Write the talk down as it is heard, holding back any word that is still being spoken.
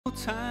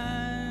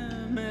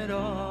time at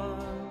all.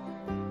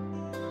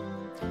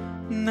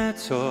 And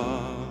that's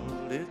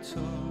all it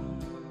took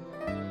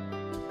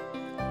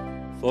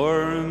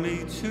for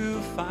me to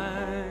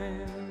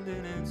find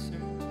an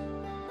answer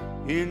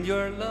in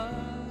your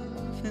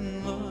love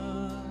and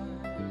love.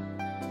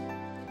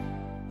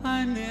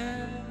 I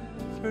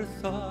never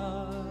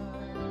thought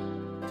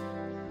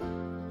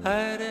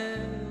I'd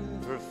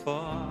ever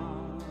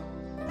fall,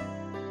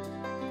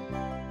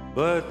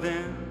 but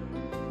then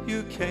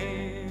you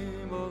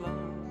came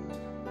along,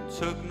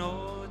 took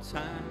no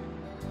time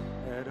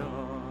at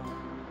all.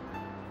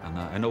 And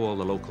I know all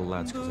the local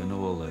lads, because I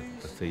know all the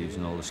thieves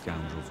and all the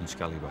scoundrels and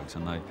scallywags,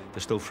 and they're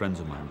still friends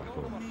of mine back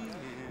home.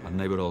 And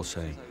they would all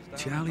say,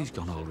 Charlie's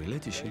gone all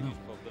religious, you know.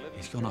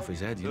 He's gone off his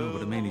head, you know,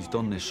 but I mean, he's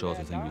done this sort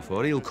of thing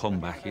before. He'll come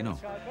back, you know.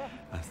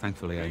 And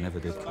thankfully, I never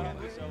did come back.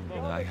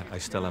 But I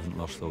still haven't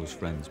lost those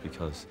friends,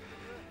 because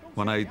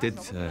when I did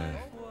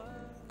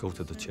go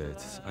to the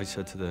church, I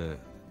said to the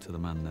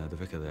man, the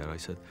vicar there, I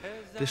said,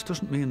 this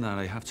doesn't mean that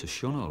I have to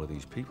shun all of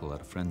these people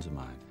that are friends of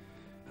mine.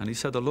 And he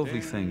said a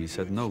lovely thing. He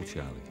said, no,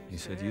 Charlie. He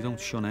said, you don't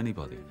shun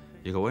anybody.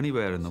 You go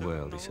anywhere in the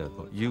world, he said,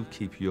 but you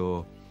keep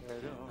your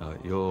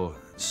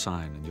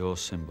sign and your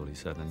symbol, he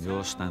said, and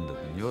your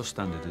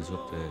standard is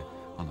up there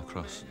on the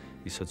cross.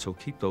 He said, so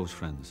keep those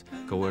friends,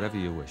 go wherever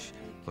you wish,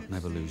 but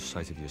never lose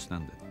sight of your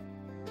standard.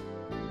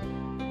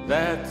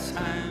 That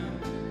time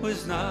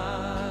was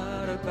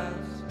not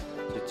about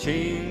to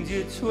change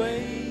its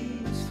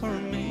ways for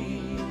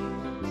me.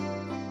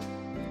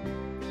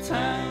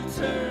 Time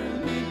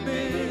turned me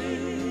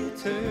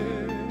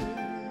bitter,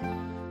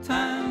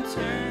 time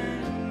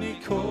turned me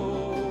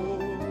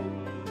cold.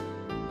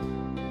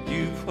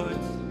 You put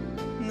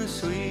the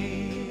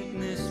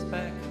sweetness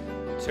back,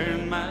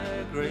 turned my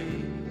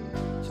grave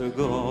to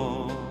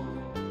gold.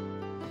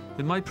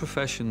 In my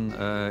profession,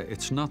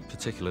 it's not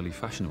particularly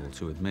fashionable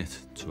to admit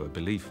to a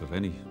belief of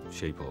any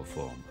shape or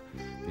form,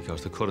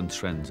 because the current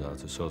trends are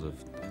to sort of,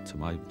 to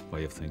my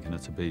way of thinking,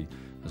 to be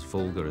as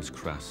vulgar, as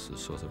crass,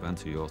 as sort of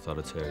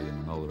anti-authoritarian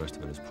and all the rest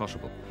of it as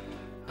possible.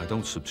 I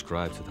don't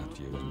subscribe to that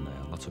view, and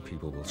lots of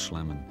people will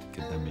slam and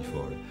condemn me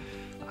for it.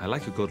 I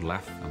like a good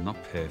laugh. I'm not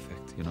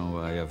perfect, you know.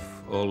 I have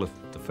all of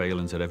the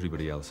failings that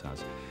everybody else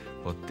has,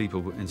 but deep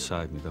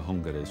inside me, the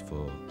hunger is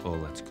for all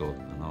that's good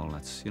and all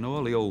that's, you know,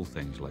 all the old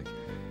things like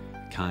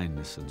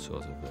kindness and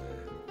sort of,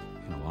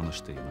 you know,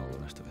 honesty and all the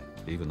rest of it,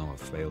 even though I've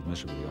failed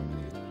miserably on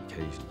many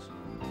occasions.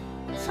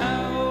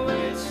 How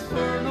it's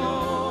for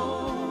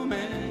no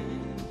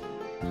man,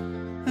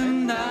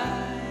 and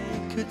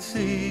I could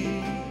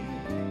see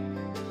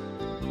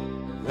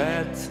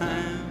that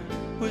time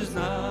was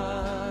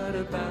not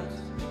about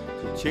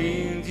to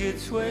change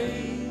its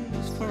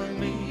ways for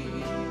me.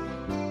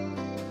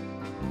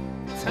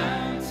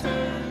 Time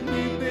turned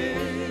me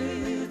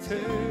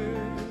bitter,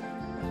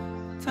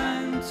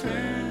 time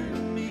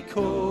turned me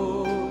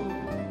cold.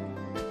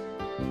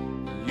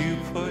 You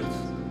put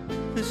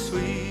the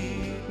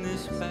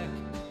sweetness back,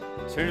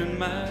 turned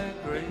my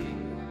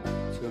grave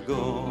to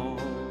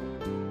gold.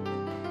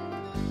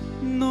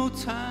 No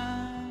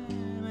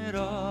time at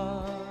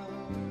all,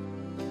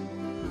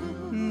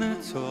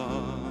 that's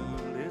all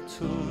it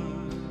took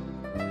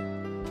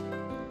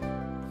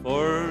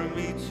for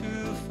me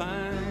to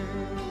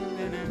find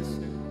an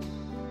answer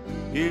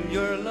in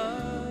your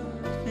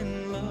love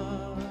and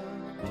love.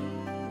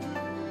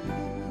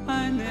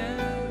 I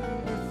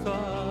never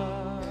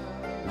thought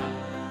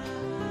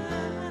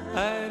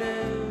I'd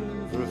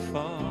ever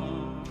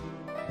fall,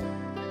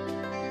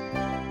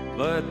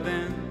 but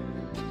then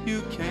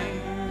you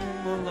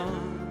came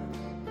along,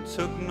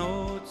 took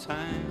no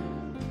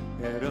time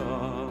at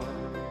all.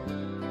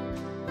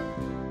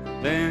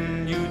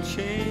 Then you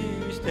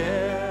changed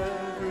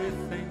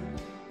everything,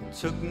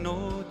 took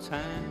no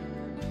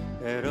time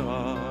at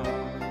all.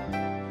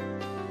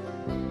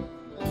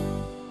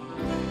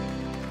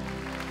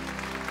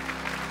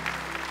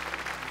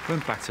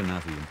 Went back to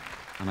navvying,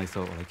 and I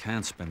thought, well, I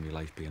can't spend my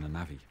life being a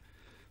navvy,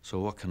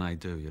 so what can I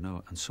do, you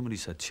know? And somebody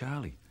said,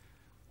 Charlie,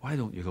 why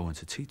don't you go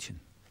into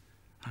teaching?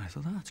 And I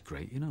thought, oh, that's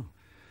great, you know.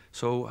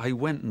 So I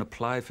went and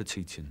applied for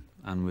teaching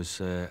and was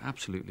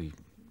absolutely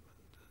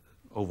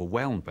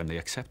overwhelmed when they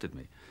accepted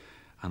me.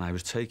 And I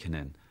was taken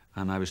in,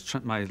 and I was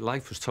my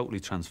life was totally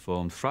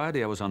transformed.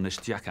 Friday I was on this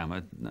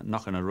jackhammer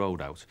knocking a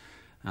road out,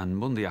 and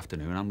Monday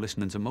afternoon I'm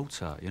listening to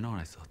Mozart, you know, and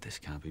I thought, this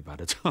can't be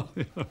bad at all,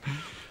 you know?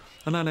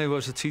 And then I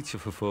was a teacher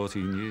for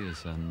 14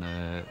 years, and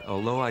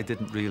although I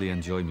didn't really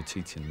enjoy my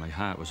teaching, my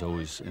heart was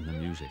always in the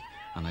music,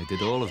 and I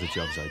did all of the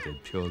jobs I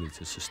did purely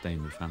to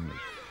sustain my family.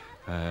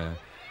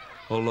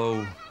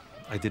 Although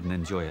I didn't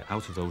enjoy it,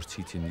 out of those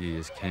teaching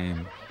years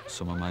came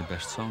some of my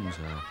best songs.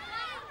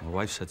 My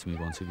wife said to me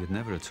once, if you'd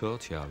never have taught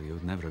Charlie, you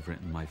would never have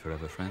written My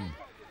Forever Friend.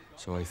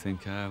 So I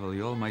think, well,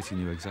 the Almighty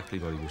knew exactly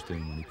what he was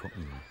doing when he put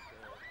me there.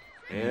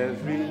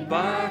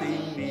 Everybody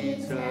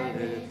needs a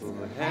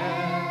little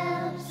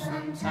help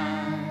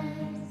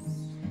sometimes.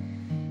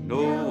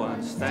 No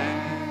one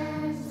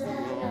stands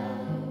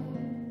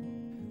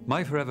alone.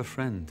 My Forever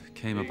Friend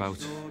came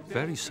about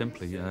very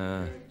simply.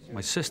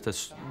 My sister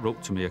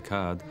wrote to me a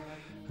card,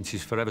 and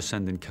she's forever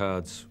sending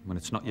cards when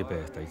it's not your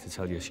birthday to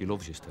tell you she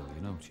loves you still,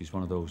 you know. She's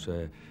one of those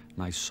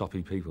nice,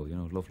 soppy people, you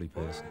know, lovely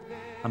person.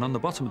 And on the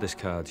bottom of this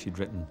card, she'd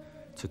written,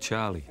 "To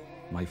Charlie,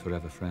 my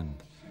forever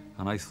friend."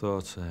 And I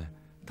thought,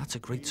 that's a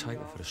great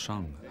title for a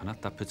song. And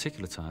at that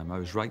particular time, I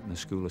was writing a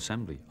school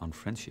assembly on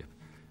friendship.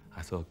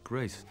 I thought,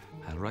 great,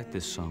 I'll write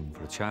this song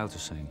for a child to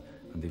sing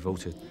and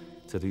devote it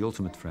to the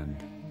ultimate friend,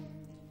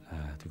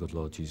 the good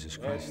Lord Jesus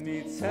Christ. Let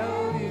me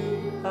tell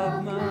you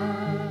of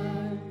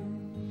mine.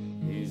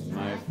 He's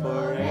my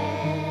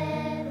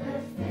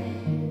forever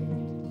friend.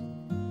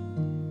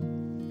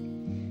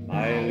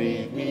 My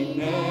leave me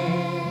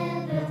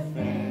never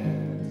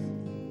friend.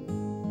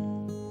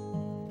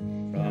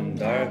 From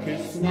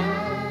darkest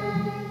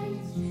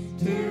nights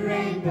to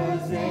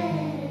rainbow's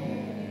end.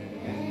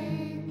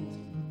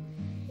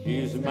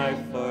 He's my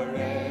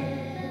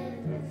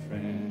forever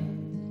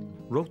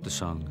friend. Wrote the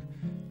song,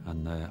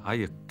 and I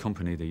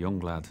accompanied a young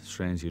lad,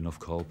 strangely enough,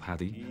 called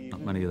Paddy.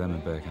 Not many of them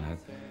in Birkenhead.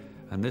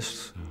 And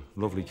this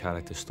lovely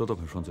character stood up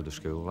in front of the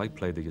school. I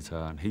played the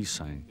guitar and he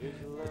sang.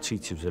 The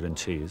teachers are in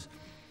tears.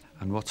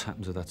 And what's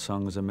happened to that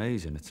song is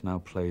amazing. It's now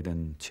played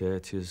in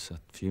churches,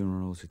 at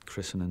funerals, at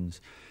christenings.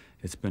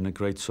 It's been a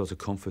great sort of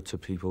comfort to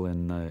people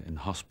in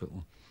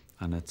hospital.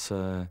 And it's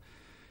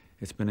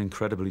been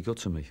incredibly good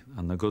to me.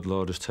 And the good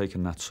Lord has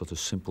taken that sort of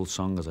simple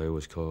song, as I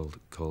always called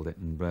it,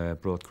 and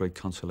brought great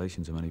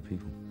consolation to many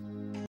people.